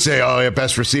 Now, you could say, oh, yeah,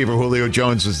 best receiver, Julio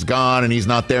Jones is gone, and he's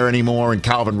not there anymore, and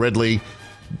Calvin Ridley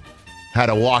had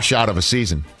a washout of a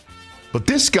season. But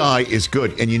this guy is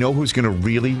good, and you know who's going to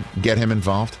really get him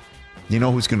involved? You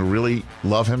know who's going to really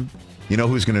love him? You know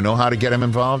who's going to know how to get him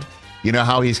involved? You know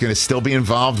how he's going to still be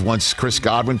involved once Chris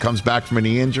Godwin comes back from a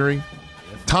knee injury?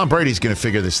 Tom Brady's going to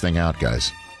figure this thing out,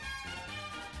 guys.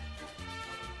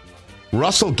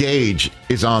 Russell Gage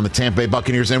is on the Tampa Bay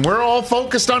Buccaneers, and we're all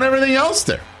focused on everything else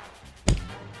there.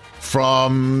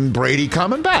 From Brady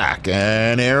coming back,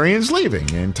 and Arians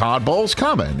leaving, and Todd Bowles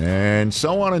coming, and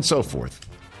so on and so forth.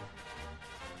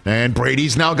 And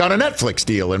Brady's now got a Netflix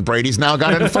deal, and Brady's now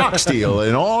got a Fox deal,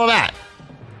 and all of that.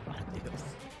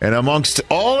 And amongst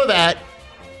all of that,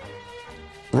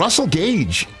 Russell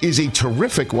Gage is a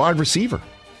terrific wide receiver.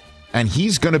 And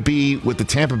he's going to be with the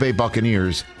Tampa Bay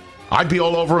Buccaneers. I'd be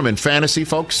all over him in fantasy,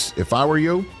 folks, if I were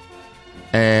you.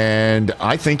 And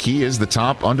I think he is the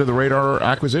top under-the-radar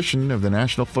acquisition of the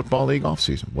National Football League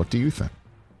offseason. What do you think?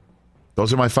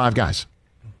 Those are my 5 guys.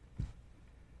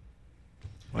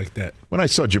 Like that. When I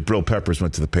saw Jabril Peppers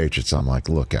went to the Patriots, I'm like,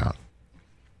 look out.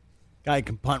 Guy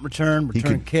can punt, return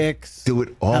kicks. Do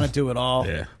it all. Kind of do it all.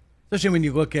 Yeah. Especially when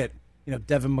you look at,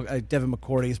 Devin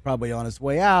McCourty is probably on his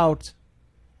way out.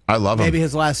 I love him. Maybe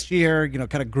his last year,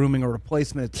 kind of grooming a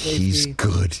replacement at safety. He's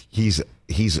good. He's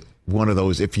one of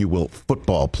those, if you will,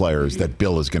 football players that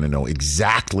Bill is going to know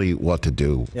exactly what to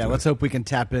do. Yeah, let's hope we can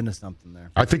tap into something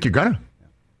there. I think you're going to.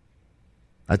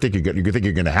 I think you're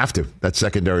going to have to. That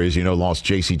secondary, as you know, lost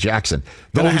J.C. Jackson.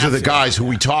 Those are the guys who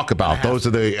we talk about. Those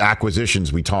are the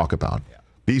acquisitions we talk about. Yeah.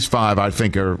 These 5, I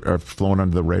think, are flowing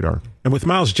under the radar. And with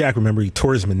Myles Jack, remember, he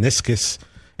tore his meniscus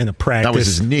in a practice. That was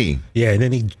his knee. Yeah, and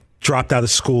then he dropped out of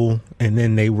school, and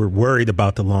then they were worried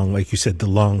about the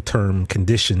long-term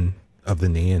condition of the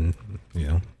knee, and,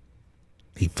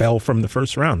 he fell from the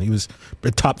first round. He was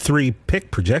a top 3 pick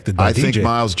projected by DJ. I think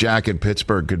Myles Jack in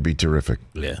Pittsburgh could be terrific.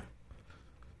 Yeah.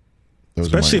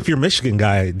 Especially if you're a Michigan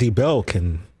guy, D. Bell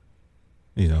can,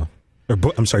 D.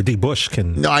 Bush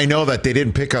can. No, I know that they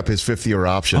didn't pick up his 5th-year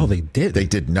option. Oh, they did? They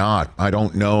did not. I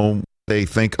don't know what they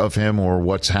think of him or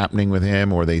what's happening with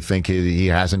him, or they think he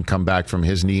hasn't come back from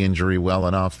his knee injury well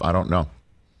enough. I don't know.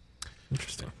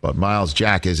 Interesting. But Myles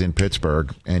Jack is in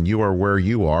Pittsburgh, and you are where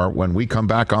you are. When we come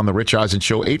back on the Rich Eisen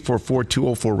Show,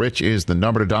 844-204-RICH is the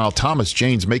number to dial. Thomas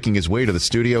Jane's making his way to the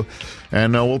studio,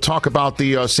 and we'll talk about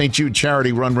the St. Jude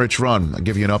charity Run Rich Run. I'll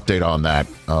give you an update on that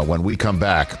when we come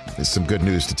back. There's some good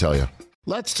news to tell you.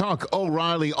 Let's talk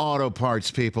O'Reilly Auto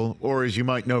Parts, people, or as you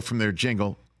might know from their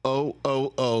jingle,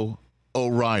 O'Reilly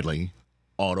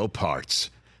Auto Parts.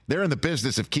 They're in the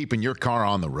business of keeping your car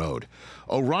on the road.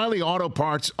 O'Reilly Auto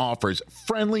Parts offers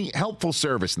friendly, helpful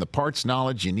service and the parts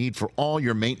knowledge you need for all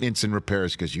your maintenance and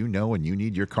repairs, because when you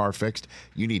need your car fixed,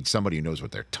 you need somebody who knows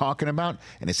what they're talking about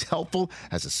and is helpful,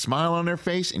 has a smile on their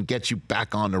face, and gets you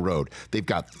back on the road. They've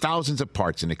got thousands of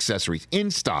parts and accessories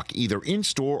in stock, either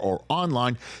in-store or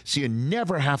online, so you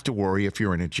never have to worry if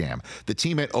you're in a jam. The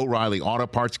team at O'Reilly Auto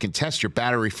Parts can test your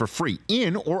battery for free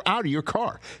in or out of your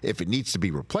car. If it needs to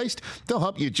be replaced, they'll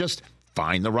help you just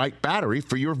find the right battery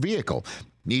for your vehicle.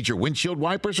 Need your windshield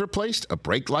wipers replaced, a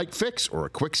brake light fix, or a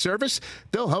quick service?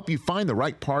 They'll help you find the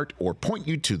right part or point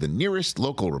you to the nearest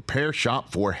local repair shop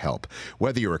for help.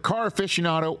 Whether you're a car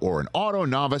aficionado or an auto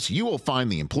novice, you will find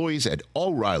the employees at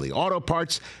O'Reilly Auto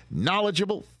Parts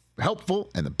knowledgeable, helpful,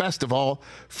 and the best of all,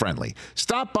 friendly.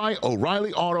 Stop by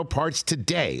O'Reilly Auto Parts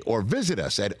today or visit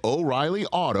us at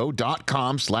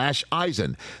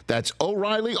O'ReillyAuto.com/Eisen. That's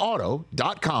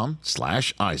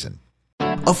O'ReillyAuto.com/Eisen.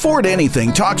 Afford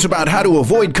Anything talks about how to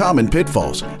avoid common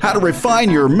pitfalls, how to refine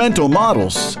your mental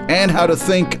models, and how to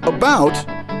think about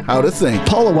how to think.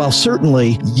 Paula, while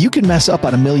certainly you can mess up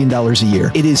on $1 million a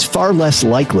year, it is far less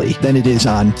likely than it is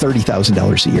on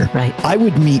 $30,000 a year. Right. I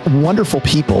would meet wonderful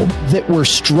people that were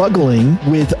struggling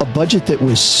with a budget that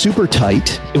was super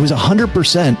tight. It was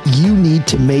 100% you need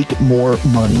to make more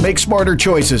money. Make smarter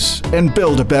choices and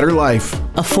build a better life.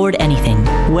 Afford Anything,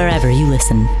 wherever you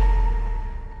listen.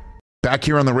 Back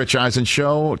here on the Rich Eisen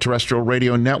Show, terrestrial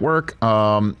radio network.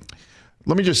 Let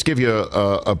me just give you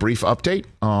a brief update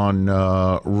on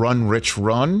Run Rich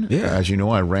Run. Yeah. As you know,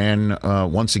 I ran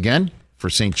once again for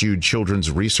St. Jude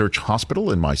Children's Research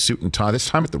Hospital in my suit and tie, this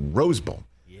time at the Rose Bowl.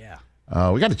 Yeah.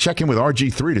 We got to check in with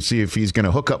RG3 to see if he's going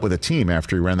to hook up with a team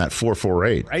after he ran that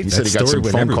 4.48. Right. He said he got some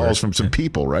phone calls from some Yeah.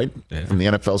 people, right? Yeah. From the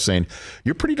NFL saying,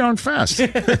 you're pretty darn fast.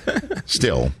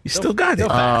 Still. You still got it.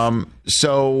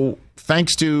 So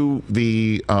thanks to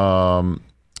the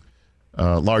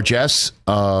largesse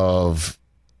of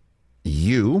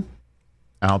you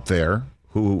out there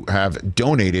who have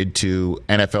donated to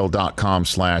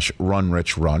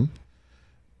NFL.com/RunRichRun.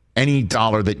 Any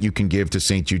dollar that you can give to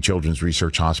St. Jude Children's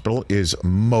Research Hospital is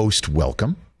most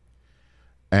welcome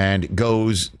and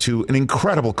goes to an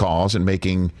incredible cause in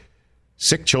making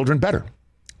sick children better.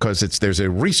 Because there's a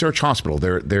research hospital.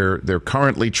 They're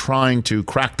currently trying to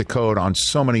crack the code on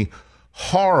so many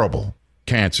horrible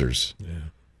cancers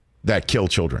that kill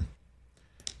children.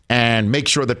 and make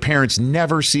sure that parents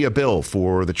never see a bill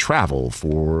for the travel,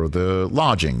 for the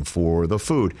lodging, for the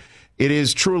food. It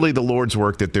is truly the Lord's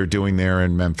work that they're doing there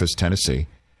in Memphis, Tennessee,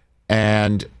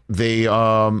 and they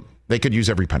could use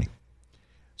every penny.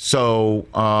 So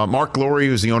Mark Glory,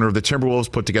 who's the owner of the Timberwolves,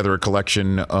 put together a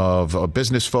collection of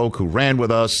business folk who ran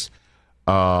with us,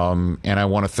 and I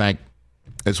want to thank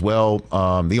as well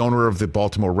the owner of the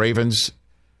Baltimore Ravens,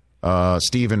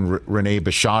 Steve and Renee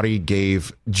Bisciotti,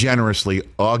 gave generously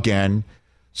again.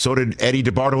 So did Eddie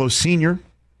DeBartolo Sr.,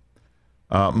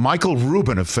 Michael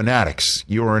Rubin of Fanatics.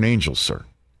 You are an angel, sir.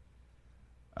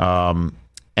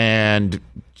 And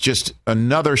just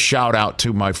another shout out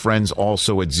to my friends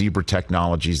also at Zebra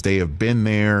Technologies. They have been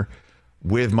there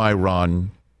with my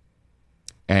run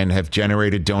and have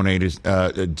generously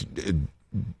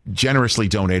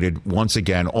donated once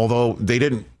again, although they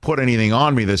didn't put anything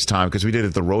on me this time because we did it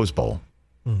at the Rose Bowl.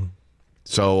 Mm-hmm.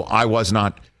 So I was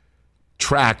not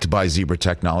tracked by Zebra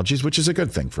Technologies, which is a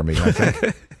good thing for me, I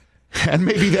think. And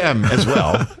maybe them as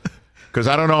well, because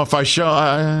I don't know if I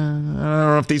don't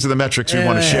know if these are the metrics we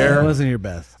want to share. It wasn't your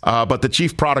best. But the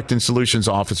Chief Product and Solutions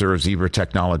Officer of Zebra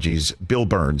Technologies, Bill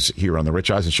Burns, here on the Rich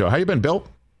Eisen Show. How you been, Bill?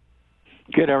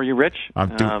 Good. How are you, Rich?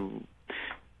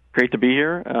 Great to be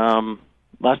here.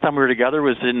 Last time we were together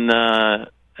was in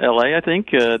L.A., I think,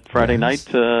 Friday night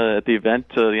at the event,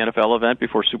 the NFL event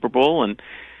before Super Bowl, and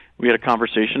we had a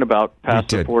conversation about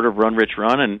past support of Run Rich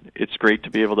Run, and it's great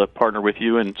to be able to partner with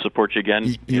you and support you again.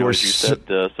 As you said,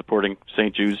 supporting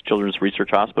St. Jude's Children's Research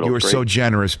Hospital. You are so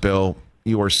generous, Bill.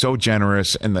 You are so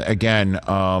generous, and again,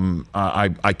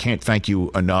 I can't thank you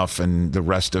enough, and the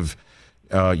rest of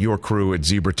your crew at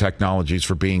Zebra Technologies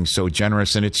for being so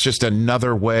generous. And it's just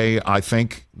another way, I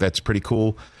think, that's pretty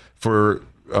cool for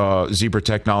Zebra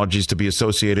Technologies to be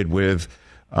associated with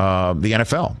the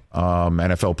NFL,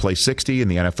 NFL Play 60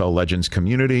 and the NFL Legends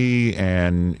community,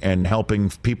 and helping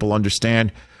people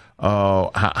understand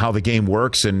how the game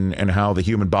works and how the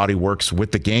human body works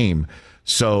with the game.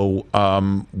 So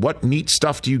what neat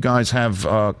stuff do you guys have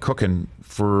cooking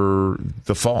for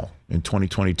the fall in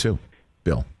 2022,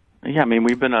 Bill? Yeah, I mean,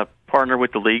 we've been a partner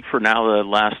with the league for now the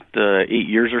last 8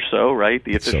 years or so, right?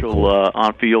 The official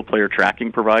on-field player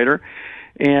tracking provider.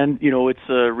 And, it's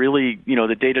really,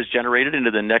 the data is generated into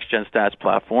the Next Gen Stats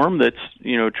platform that's,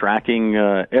 tracking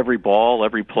every ball,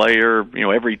 every player,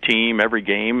 every team, every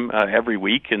game, every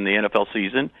week in the NFL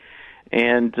season.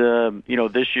 And,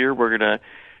 this year we're going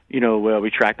to, we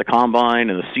track the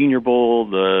Combine and the Senior Bowl,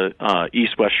 the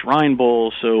East-West Shrine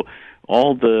Bowl. So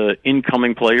all the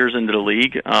incoming players into the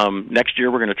league. Next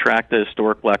year, we're going to track the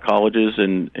historic black colleges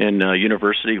and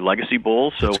university legacy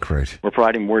bowls. So we're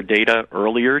providing more data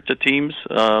earlier to teams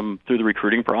through the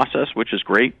recruiting process, which is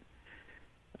great.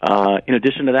 In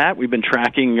addition to that, we've been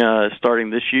tracking, starting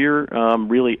this year,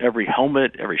 really every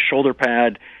helmet, every shoulder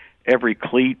pad, every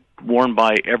cleat worn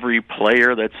by every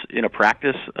player that's in a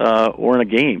practice or in a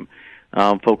game,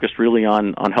 focused really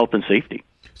on health and safety.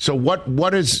 So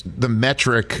what is the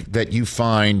metric that you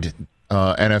find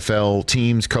NFL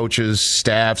teams, coaches,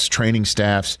 staffs, training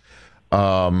staffs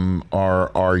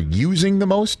are using the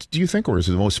most, do you think, or is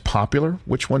it the most popular?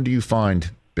 Which one do you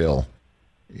find, Bill,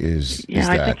 is that?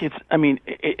 I think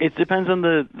it depends on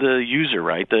the user,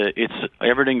 right? It's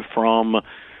everything from,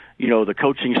 the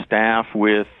coaching staff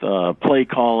with play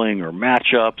calling or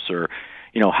matchups or,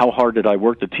 how hard did I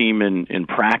work the team in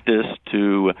practice,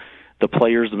 to the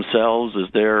players themselves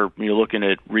as they're looking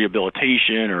at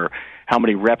rehabilitation, or how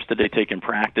many reps did they take in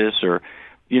practice, or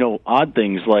odd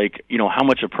things like how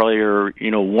much a player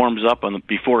warms up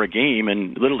before a game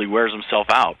and literally wears himself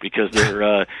out because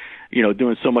they're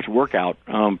doing so much workout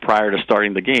prior to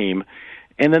starting the game.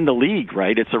 And then the league,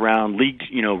 right? It's around league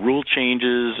rule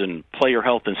changes and player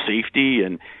health and safety,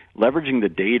 and leveraging the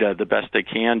data the best they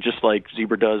can, just like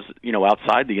Zebra does,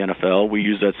 outside the NFL. We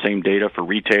use that same data for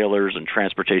retailers and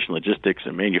transportation logistics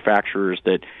and manufacturers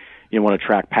that want to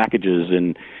track packages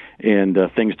and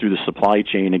things through the supply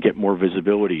chain and get more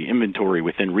visibility, inventory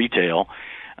within retail.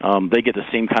 They get the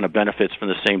same kind of benefits from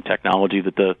the same technology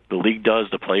that the league does,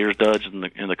 the players does,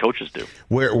 and the coaches do.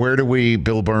 Where do we,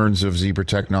 Bill Burns of Zebra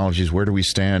Technologies, where do we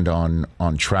stand on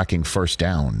tracking first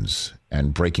downs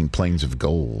and breaking planes of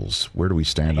goals? Where do we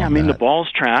stand on that? The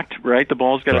ball's tracked, right? The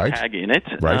ball's got a tag in it.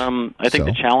 Right. I think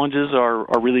the challenges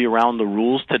are really around the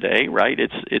rules today, right?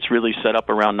 It's really set up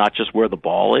around not just where the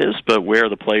ball is, but where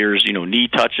the player's knee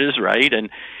touches, right?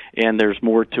 And there's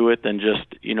more to it than just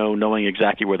knowing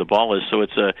exactly where the ball is. So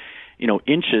it's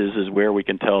inches is where we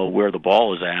can tell where the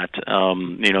ball is at,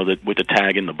 with the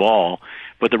tag in the ball.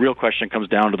 But the real question comes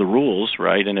down to the rules,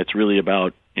 right? And it's really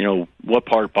about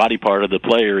what body part of the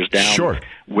player is down,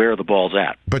 where the ball's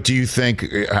at. But do you think,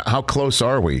 how close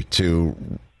are we to,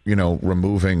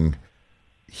 removing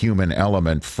human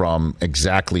element from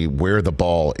exactly where the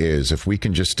ball is? If we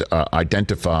can just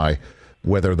identify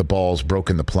whether the ball's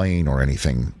broken the plane or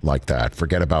anything like that,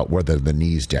 forget about whether the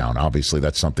knee's down. Obviously,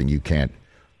 that's something you can't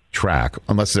track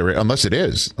unless you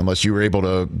were able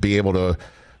to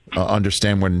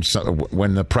understand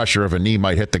when the pressure of a knee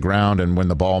might hit the ground and when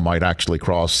the ball might actually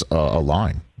cross a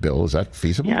line. Bill, is that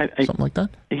feasible? Yeah, something like that?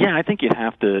 Yeah, I think you'd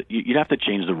have to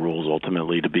change the rules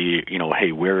ultimately to be,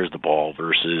 hey, where is the ball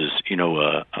versus,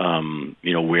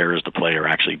 where is the player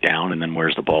actually down and then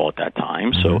where's the ball at that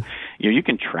time? Mm-hmm. So, you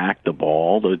can track the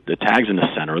ball. The tag's in the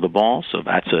center of the ball, so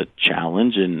that's a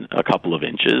challenge in a couple of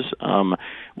inches.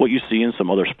 What you see in some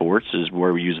other sports is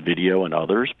where we use video and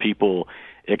others, people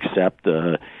accept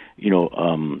a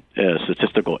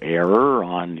statistical error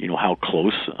on how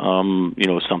close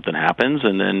something happens,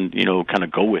 and then kind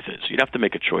of go with it. So you'd have to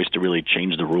make a choice to really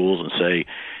change the rules and say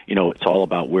it's all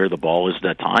about where the ball is at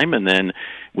that time, and then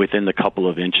within the couple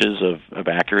of inches of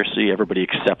accuracy, everybody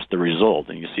accepts the result.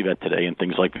 And you see that today in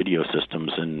things like video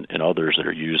systems and others that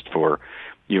are used for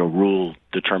rule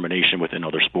determination within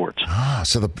other sports.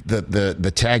 So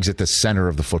the tag's at the center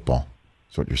of the football.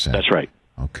 That's what you're saying. That's right.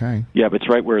 Okay. Yeah, but it's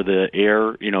right where the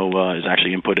air, is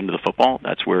actually input into the football.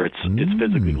 That's where it's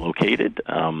physically located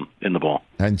in the ball.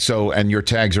 And your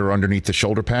tags are underneath the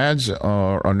shoulder pads,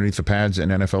 or underneath the pads in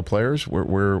NFL players.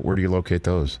 Where do you locate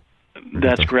those?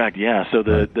 That's correct. Yeah. So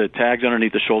the tags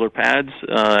underneath the shoulder pads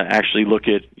actually look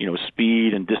at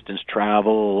speed and distance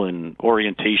travel and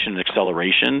orientation and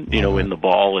acceleration. In the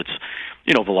ball, it's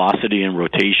velocity and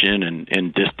rotation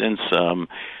and distance.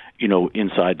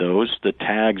 Inside those, the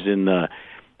tags in the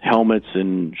helmets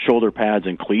and shoulder pads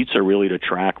and cleats are really to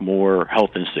track more health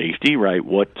and safety, right?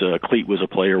 What cleat was a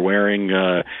player wearing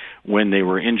when they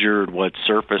were injured? What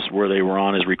surface where they were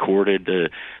on is recorded. The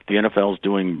NFL is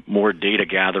doing more data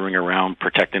gathering around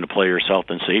protecting a player's health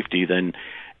and safety than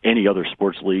any other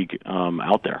sports league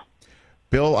out there.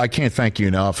 Bill, I can't thank you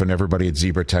enough, and everybody at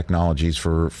Zebra Technologies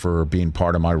for being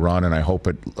part of my run, and I hope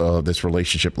this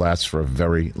relationship lasts for a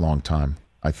very long time.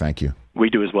 I thank you. We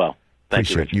do as well.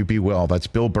 Appreciate you. Be well. That's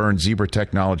Bill Burns, Zebra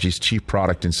Technologies Chief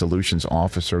Product and Solutions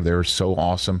Officer. They're so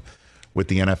awesome with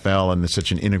the NFL, and they're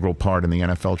such an integral part in the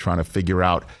NFL trying to figure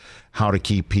out how to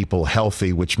keep people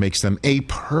healthy, which makes them a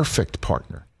perfect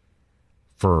partner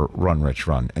for Run Rich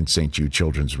Run and St. Jude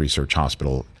Children's Research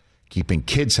Hospital, keeping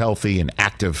kids healthy and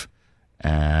active.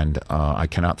 And I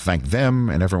cannot thank them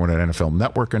and everyone at NFL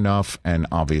Network enough, and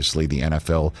obviously the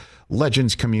NFL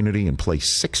Legends community and Place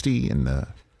 60 and the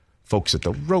folks at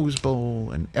the Rose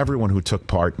Bowl and everyone who took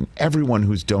part and everyone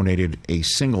who's donated a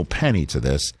single penny to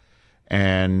this.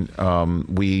 And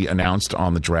we announced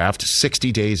on the draft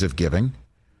 60 days of giving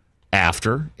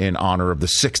in honor of the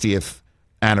 60th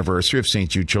anniversary of St.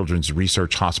 Jude Children's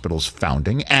Research Hospital's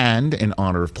founding, and in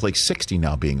honor of Place 60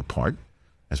 now being a part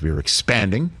as we are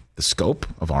expanding the scope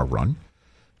of our run.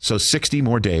 So 60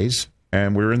 more days,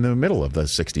 and we're in the middle of the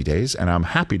 60 days, and I'm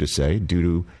happy to say, due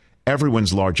to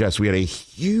everyone's largesse, we had a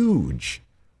huge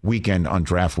weekend on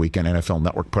draft weekend. NFL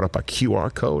Network put up a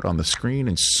QR code on the screen,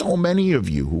 and so many of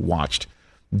you who watched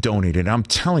donated. I'm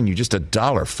telling you, just $1,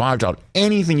 $5,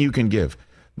 anything you can give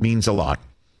means a lot.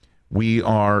 We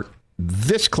are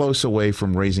this close away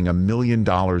from raising $1 million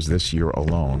this year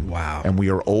alone. Wow. And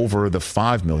we are over the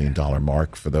 $5 million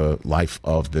mark for the life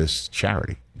of this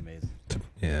charity. Amazing.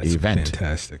 Yeah, it's event.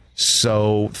 Fantastic.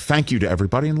 So thank you to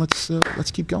everybody, and let's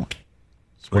keep going.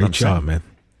 Great job, man.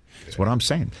 That's what I'm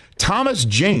saying. Thomas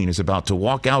Jane is about to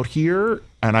walk out here,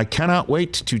 and I cannot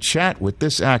wait to chat with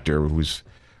this actor whose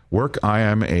work I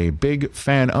am a big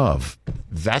fan of.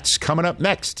 That's coming up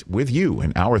next with you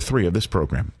in Hour 3 of this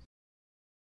program.